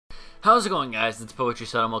How's it going, guys? It's Poetry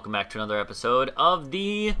Set, and welcome back to another episode of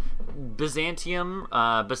the Byzantium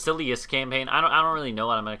Basileus campaign. I don't really know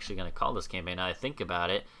what I'm actually going to call this campaign now I think about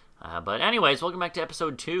it. But anyways, welcome back to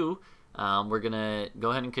episode 2. We're going to go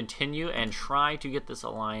ahead and continue and try to get this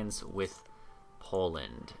alliance with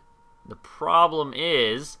Poland. The problem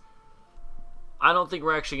is, I don't think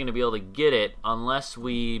we're actually going to be able to get it unless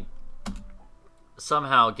we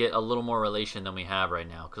somehow get a little more relation than we have right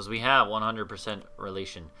now, because we have 100%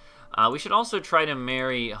 relation. We should also try to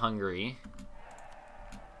marry Hungary.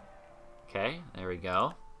 Okay, there we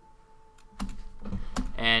go.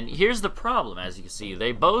 And here's the problem, as you can see.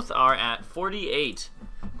 They both are at 48.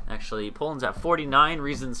 Actually, Poland's at 49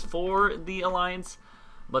 reasons for the alliance,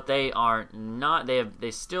 but they are not,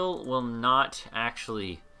 they still will not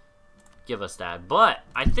actually give us that. But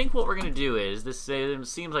I think what we're going to do is, this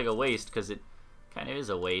seems like a waste, because it kind of is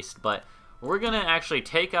a waste, but we're going to actually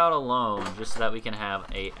take out a loan just so that we can have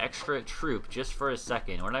a extra troop just for a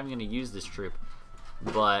second. We're not even going to use this troop.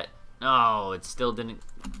 But, no, it still didn't.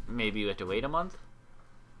 Maybe we have to wait a month?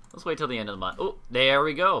 Let's wait till the end of the month. Oh, there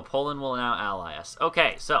we go. Poland will now ally us.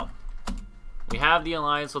 Okay, so we have the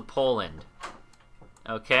alliance with Poland.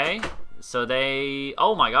 Okay, so they...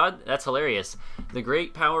 Oh my god, that's hilarious. The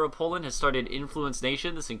great power of Poland has started influence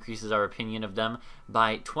nation. This increases our opinion of them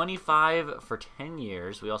by 25 for 10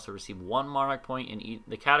 years. We also receive 1 monarch point in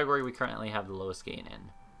the category we currently have the lowest gain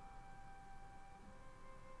in.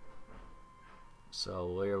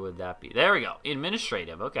 So where would that be? There we go.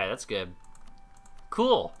 Administrative. Okay, that's good.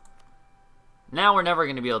 Cool. Now we're never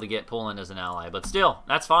going to be able to get Poland as an ally, but still,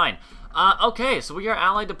 that's fine. Okay, so we are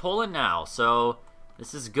allied to Poland now, so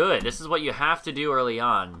this is good. This is what you have to do early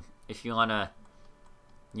on if you want to,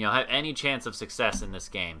 you know, have any chance of success in this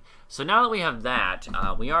game. So now that we have that,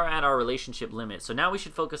 we are at our relationship limit. So now we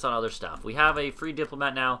should focus on other stuff. We have a free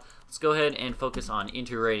diplomat now. Let's go ahead and focus on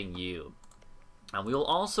integrating you. And we will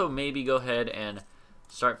also maybe go ahead and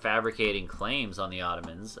start fabricating claims on the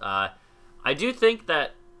Ottomans. I do think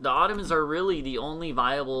that the Ottomans are really the only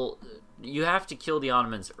viable... You have to kill the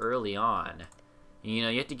Ottomans early on. You know,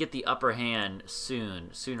 you have to get the upper hand sooner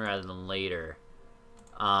rather than later.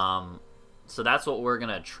 So that's what we're going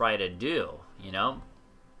to try to do, you know?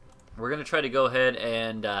 We're going to try to go ahead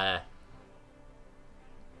and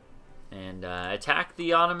attack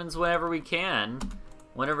the Ottomans whenever we can,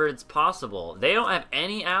 whenever it's possible. They don't have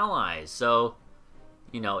any allies, so,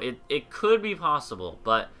 you know, it could be possible.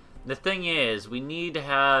 But the thing is, we need to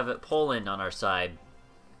have Poland on our side.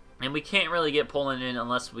 And we can't really get Poland in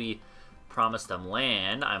unless we promise them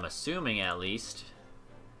land, I'm assuming at least.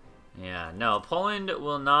 Yeah, no, Poland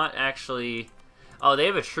will not actually... Oh, they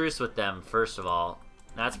have a truce with them, first of all.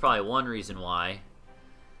 That's probably one reason why.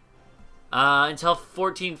 Until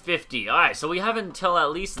 1450. Alright, so we have until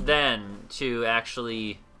at least then to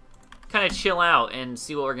actually kind of chill out and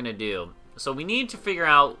see what we're going to do. So we need to figure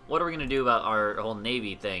out what are we going to do about our whole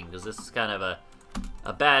navy thing, because this is kind of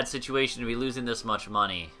a bad situation to be losing this much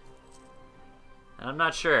money. And I'm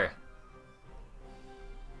not sure.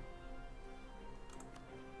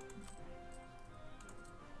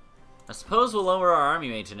 I suppose we'll lower our army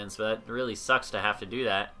maintenance, but that really sucks to have to do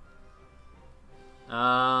that.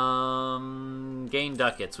 Gain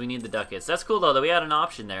ducats. We need the ducats. That's cool, though, that we had an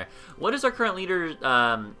option there. What is our current leader,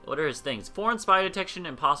 what are his things? Foreign spy detection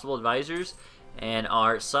and possible advisors. And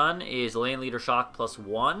our son is land leader shock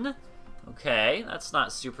 +1. Okay, that's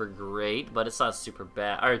not super great, but it's not super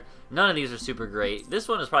bad. Or, none of these are super great. This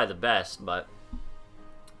one is probably the best, but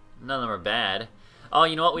none of them are bad. Oh,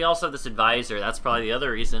 you know what? We also have this advisor. That's probably the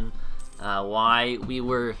other reason why we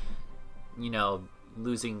were, you know,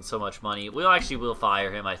 losing so much money. We'll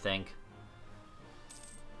fire him, I think.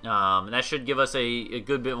 That should give us a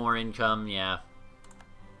good bit more income, yeah.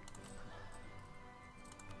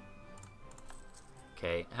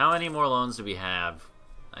 Okay, how many more loans do we have?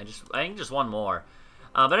 I think just one more.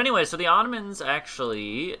 But anyway, so the Ottomans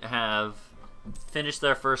actually have finished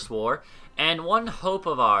their first war. And one hope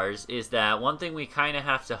of ours is that one thing we kind of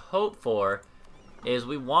have to hope for is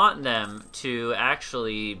we want them to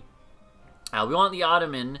actually... we want the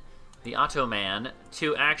Ottoman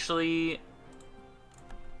to actually...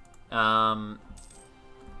 Well,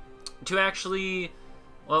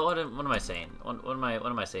 what am I saying? What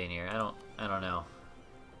am I saying here? I don't know.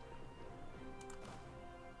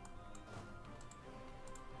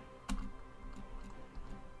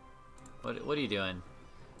 What are you doing?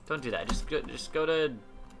 Don't do that. Just go to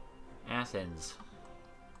Athens.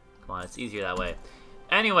 Come on, it's easier that way.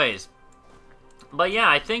 Anyways, but yeah,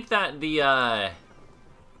 I think that the I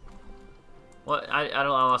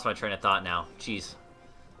lost my train of thought now. Jeez.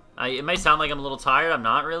 It may sound like I'm a little tired. I'm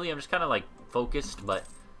not really. I'm just kind of like focused, but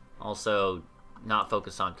Also, not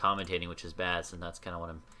focus on commentating, which is bad, so that's kind of what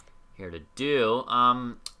I'm here to do.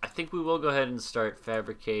 I think we will go ahead and start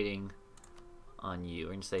fabricating on you.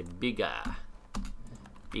 We're going to say biga.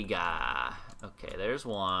 Biga. Okay, there's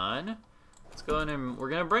one. Let's go in and we're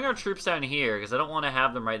going to bring our troops down here because I don't want to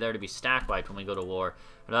have them right there to be stack wiped when we go to war.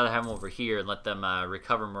 I'd rather have them over here and let them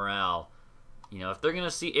recover morale. You know, if they're going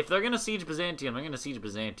to siege Byzantium, they're going to siege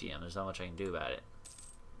Byzantium. There's not much I can do about it.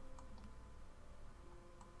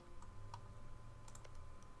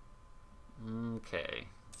 Okay.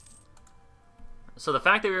 So the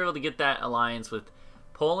fact that we were able to get that alliance with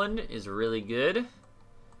Poland is really good.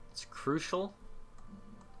 It's crucial.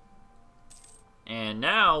 And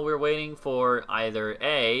now we're waiting for either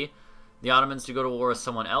A, the Ottomans to go to war with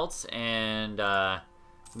someone else and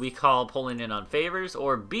we call Poland in on favors,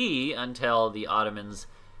 or B, until the Ottomans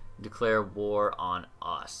declare war on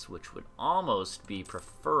us, which would almost be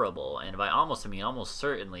preferable. And by almost, I mean almost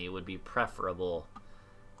certainly would be preferable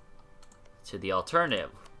to the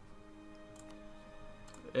alternative.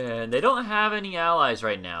 And they don't have any allies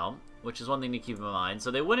right now, which is one thing to keep in mind.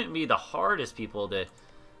 So they wouldn't be the hardest people to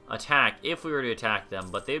attack if we were to attack them,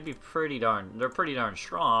 but they'd be they're pretty darn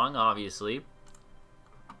strong, obviously.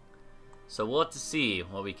 So we'll have to see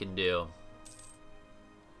what we can do.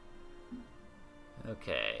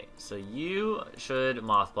 Okay, so you should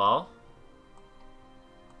mothball.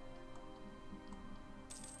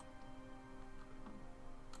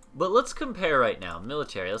 But let's compare right now,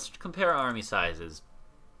 military. Let's compare army sizes.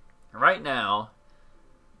 Right now,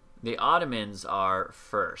 the Ottomans are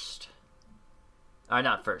first.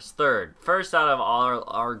 Not first, third. First out of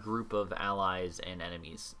our group of allies and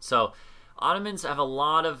enemies. So, Ottomans have a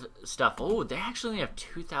lot of stuff. Oh, they actually only have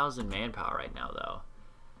 2,000 manpower right now, though.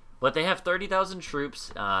 But they have 30,000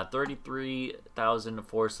 troops, 33,000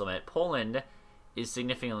 force limit. Poland is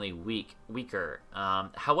significantly weaker.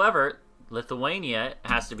 However, Lithuania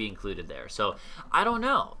has to be included there. So, I don't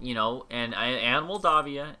know, you know, and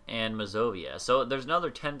Moldavia and Mazovia. So, there's another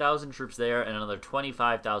 10,000 troops there and another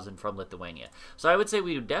 25,000 from Lithuania. So, I would say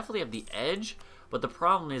we definitely have the edge, but the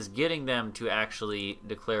problem is getting them to actually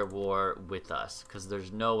declare war with us, because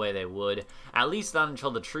there's no way they would, at least not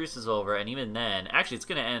until the truce is over, and even then, actually, it's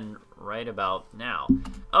going to end right about now.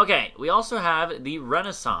 Okay, we also have the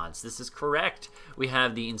Renaissance. This is correct. We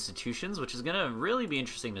have the institutions, which is going to really be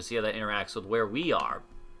interesting to see how that interacts with where we are.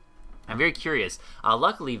 I'm very curious.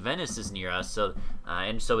 Luckily, Venice is near us, so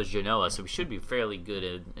and so is Genoa, so we should be fairly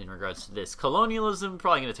good in regards to this. Colonialism,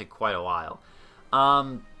 probably going to take quite a while.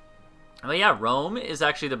 But yeah, Rome is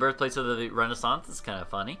actually the birthplace of the Renaissance. It's kind of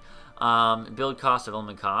funny. Build cost,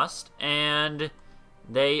 development cost. And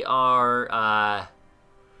they are,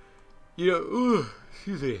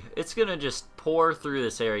 excuse me. It's going to just pour through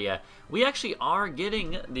this area. We actually are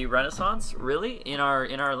getting the Renaissance, really, in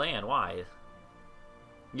our land. Why?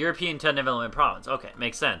 European 10 development province. Okay,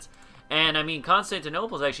 makes sense. And, I mean,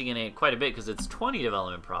 Constantinople is actually getting quite a bit because it's 20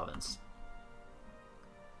 development province.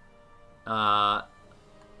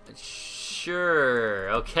 Sure,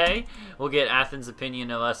 okay. We'll get Athens'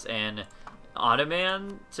 opinion of us and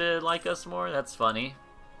Ottoman to like us more. That's funny.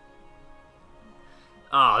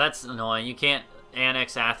 Oh, that's annoying. You can't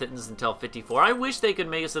annex Athens until 54. I wish they could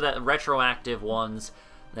make it so that retroactive ones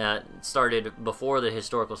that started before the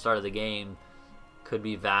historical start of the game could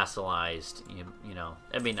be vassalized. You know,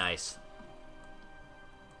 that'd be nice.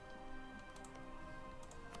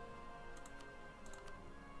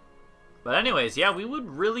 But anyways, yeah, we would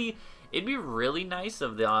really... It'd be really nice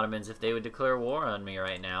of the Ottomans if they would declare war on me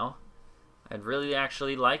right now. I'd really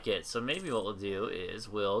actually like it. So maybe what we'll do is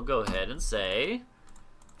we'll go ahead and say...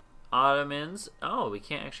 Ottomans... Oh, we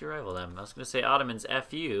can't actually rival them. I was going to say Ottomans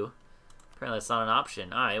FU. Apparently that's not an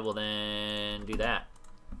option. Alright, well then do that.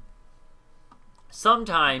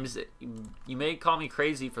 Sometimes, you may call me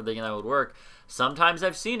crazy for thinking that would work. Sometimes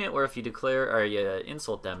I've seen it where if you declare or you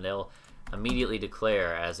insult them, they'll immediately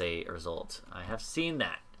declare as a result. I have seen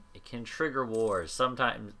that. It can trigger wars.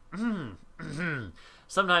 Sometimes,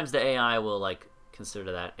 sometimes the AI will like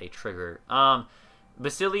consider that a trigger.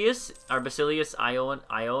 Basileus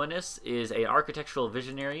Ioannis is a architectural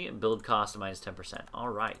visionary. Build cost minus 10%. All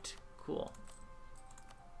right, cool.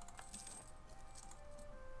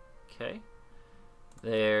 Okay.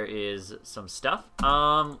 There is some stuff.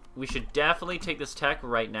 We should definitely take this tech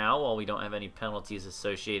right now while we don't have any penalties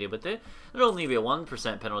associated with it. There'll only be a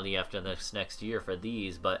 1% penalty after this next year for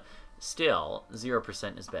these, but still,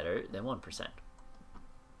 0% is better than 1%.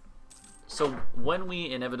 So when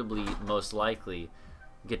we inevitably, most likely,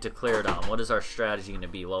 get declared on, what is our strategy going to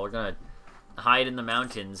be? Well, we're going to hide in the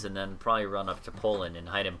mountains and then probably run up to Poland and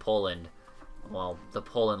hide in Poland while the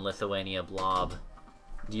Poland-Lithuania blob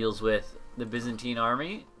deals with the Byzantine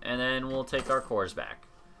army, and then we'll take our cores back.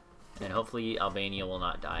 And hopefully Albania will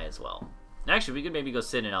not die as well. And actually, we could maybe go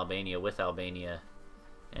sit in Albania with Albania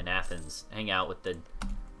and Athens. Hang out with the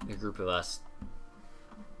group of us.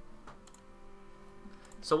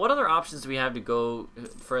 So what other options do we have to go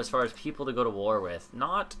for as far as people to go to war with?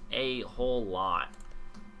 Not a whole lot.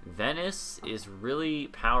 Venice is really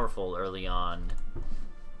powerful early on.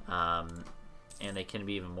 And they can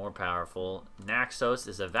be even more powerful. Naxos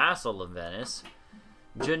is a vassal of Venice.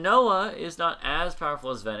 Genoa is not as powerful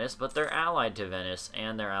as Venice, but they're allied to Venice,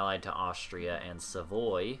 and they're allied to Austria and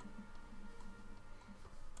Savoy.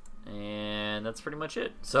 And that's pretty much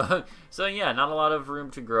it. So yeah, not a lot of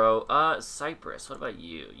room to grow. Cyprus, what about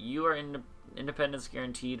you? You are independence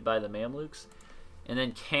guaranteed by the Mamluks. And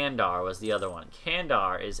then Kandar was the other one.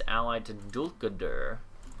 Kandar is allied to Dulkadur.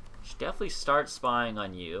 Should definitely start spying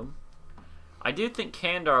on you. I do think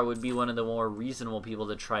Kandar would be one of the more reasonable people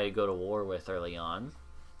to try to go to war with early on.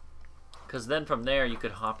 Because then from there you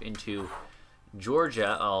could hop into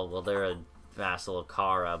Georgia. Oh, well, they're a vassal of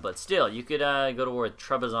Kara. But still, you could go to war with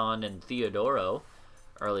Trebizond and Theodoro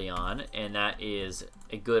early on. And that is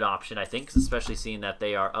a good option, I think. Especially seeing that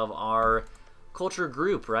they are of our culture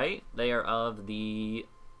group, right? They are of the...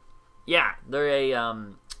 Yeah, they're a...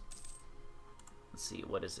 Let's see,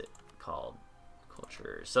 what is it called?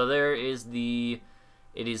 Culture. So there is the...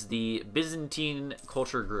 It is the Byzantine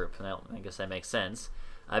culture group. Well, I guess that makes sense.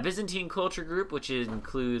 Byzantine culture group, which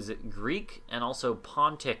includes Greek and also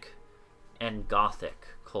Pontic and Gothic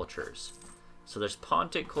cultures. So there's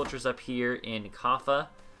Pontic cultures up here in Kaffa,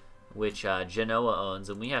 which Genoa owns,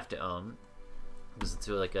 and we have to own, because it's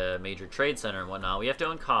like a major trade center and whatnot. We have to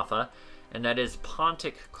own Kaffa, and that is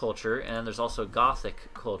Pontic culture, and then there's also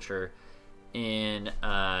Gothic culture in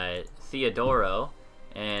Theodoro,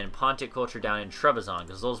 and Pontic culture down in Trebizond,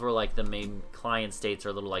 because those were like the main client states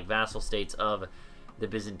or little like vassal states of the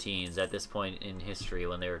Byzantines at this point in history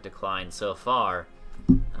when they were declined so far.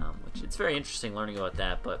 Which it's very interesting learning about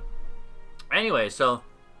that. But anyway, so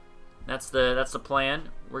that's the plan.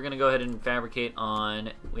 We're gonna go ahead and fabricate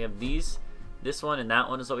on. We have these, this one, and that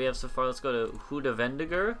one is what we have so far. Let's go to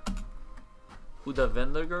Hudavendiger.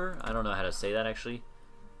 Hudavendiger. I don't know how to say that actually.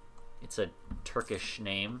 It's a Turkish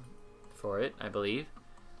name for it, I believe.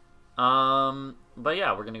 But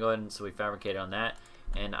yeah, we're gonna go ahead and so we fabricated on that.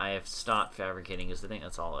 And I have stopped fabricating because I think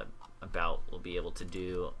that's all about we'll be able to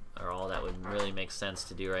do, or all that would really make sense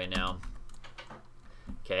to do right now.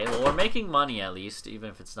 Okay, well, we're making money at least, even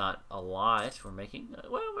if it's not a lot. We're making,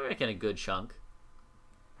 well, we're making a good chunk.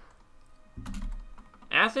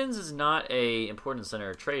 Athens is not a important center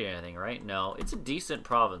of trade or anything, right? No, it's a decent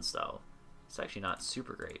province though. It's actually not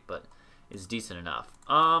super great, but it's decent enough.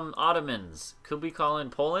 Ottomans, could we call in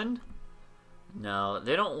Poland? No,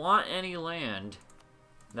 they don't want any land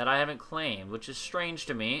that I haven't claimed, which is strange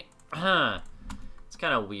to me. It's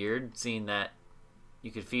kind of weird seeing that you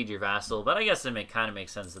could feed your vassal, but I guess it kind of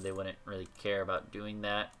makes sense that they wouldn't really care about doing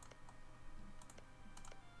that.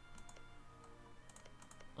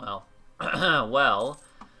 Well, well,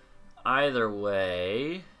 either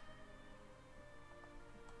way,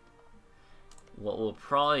 what we'll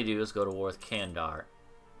probably do is go to war with Kandar.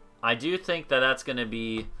 I do think that that's going to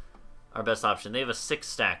be our best option. They have a 6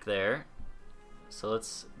 stack there. So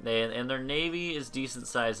and their navy is decent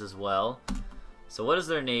size as well. So what is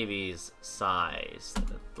their navy's size?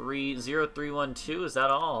 0312, is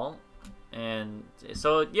that all? And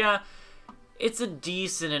so yeah, it's a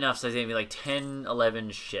decent enough size, maybe like 10,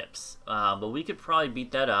 11 ships. But we could probably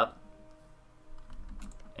beat that up.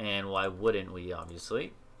 And why wouldn't we,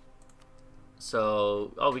 obviously?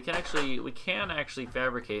 So, oh, we can actually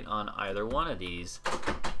fabricate on either one of these.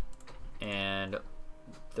 And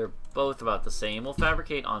they're both about the same. We'll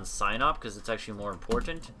fabricate on Sinop because it's actually more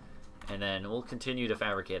important, and then we'll continue to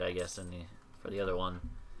fabricate, I guess, for the other one.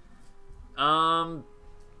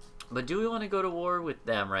 But do we want to go to war with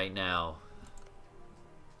them right now?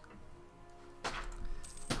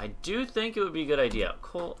 I do think it would be a good idea.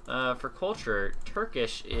 For culture,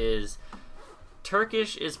 Turkish is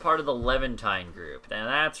part of the Levantine group, and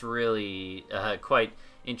that's really quite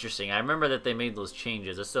interesting. I remember that they made those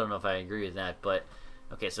changes. I still don't know if I agree with that, but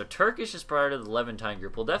okay, so Turkish is part of the Levantine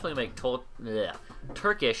group. We'll definitely make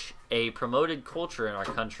Turkish a promoted culture in our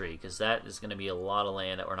country, because that is going to be a lot of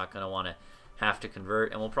land that we're not going to want to have to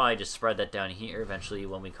convert, and we'll probably just spread that down here eventually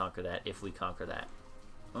when we conquer that, if we conquer that.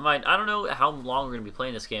 I don't know how long we're going to be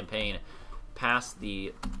playing this campaign past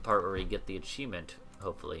the part where we get the achievement,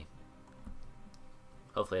 hopefully.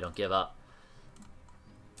 Hopefully I don't give up.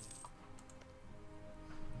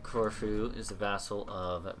 Corfu is a vassal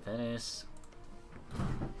of Venice.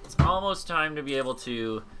 It's almost time to be able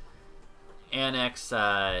to annex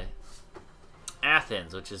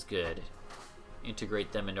Athens, which is good.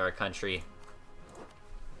 Integrate them into our country.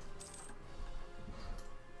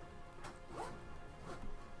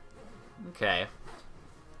 Okay.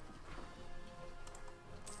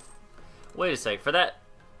 Wait a sec. For that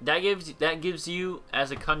gives you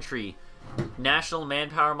as a country national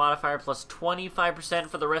manpower modifier plus 25%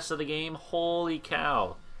 for the rest of the game. Holy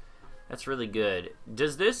cow. That's really good.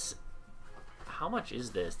 Does this... How much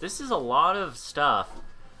is this? This is a lot of stuff.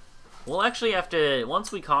 We'll actually have to...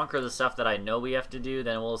 Once we conquer the stuff that I know we have to do,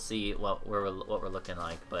 then we'll see what we're looking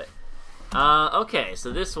like. But okay,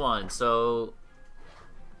 so this one. So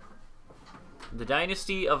the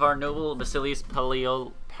dynasty of our noble Basileus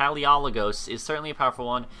Paleologos is certainly a powerful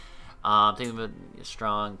one. Thinking about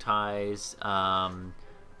strong ties.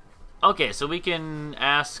 Okay, so we can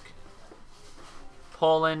ask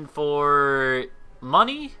Poland for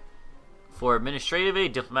money, for administrative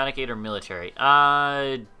aid, diplomatic aid, or military.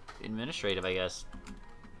 Administrative, I guess.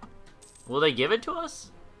 Will they give it to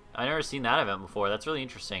us? I've never seen that event before. That's really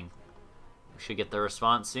interesting. We should get the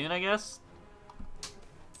response soon, I guess.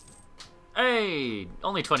 Hey,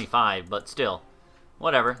 only 25, but still.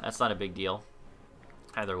 Whatever, that's not a big deal.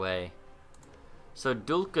 Either way. So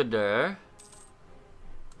Dulkadur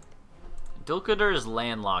is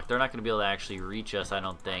landlocked. They're not going to be able to actually reach us, I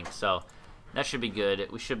don't think. So that should be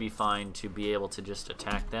good. We should be fine to be able to just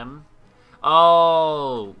attack them.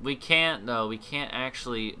 Oh, we can't though. We can't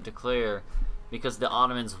actually declare because the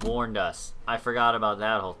Ottomans warned us. I forgot about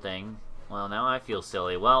that whole thing. Well, now I feel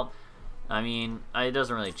silly. Well, I mean, it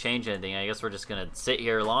doesn't really change anything. I guess we're just going to sit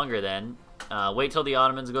here longer then. Wait till the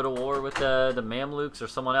Ottomans go to war with the Mamluks or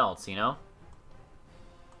someone else, you know?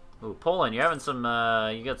 Ooh, Poland, you're having some,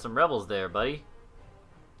 you got some rebels there, buddy.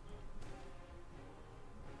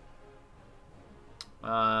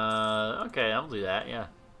 Okay, I'll do that, yeah.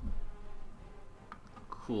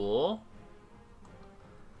 Cool.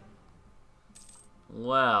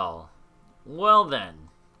 Well then.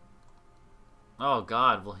 Oh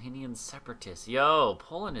god, Volhynian separatists. Yo,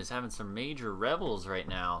 Poland is having some major rebels right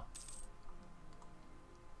now.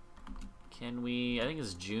 Can we... I think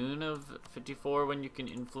it's June of 54 when you can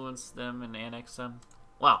influence them and annex them.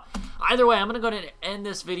 Wow. Either way, I'm going to go ahead and end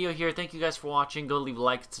this video here. Thank you guys for watching. Go leave a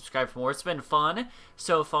like and subscribe for more. It's been fun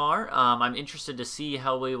so far. I'm interested to see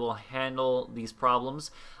how we will handle these problems.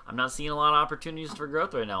 I'm not seeing a lot of opportunities for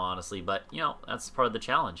growth right now, honestly. But, you know, that's part of the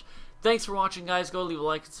challenge. Thanks for watching, guys. Go leave a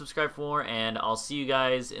like and subscribe for more. And I'll see you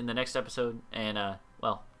guys in the next episode. And,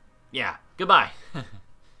 well, yeah. Goodbye.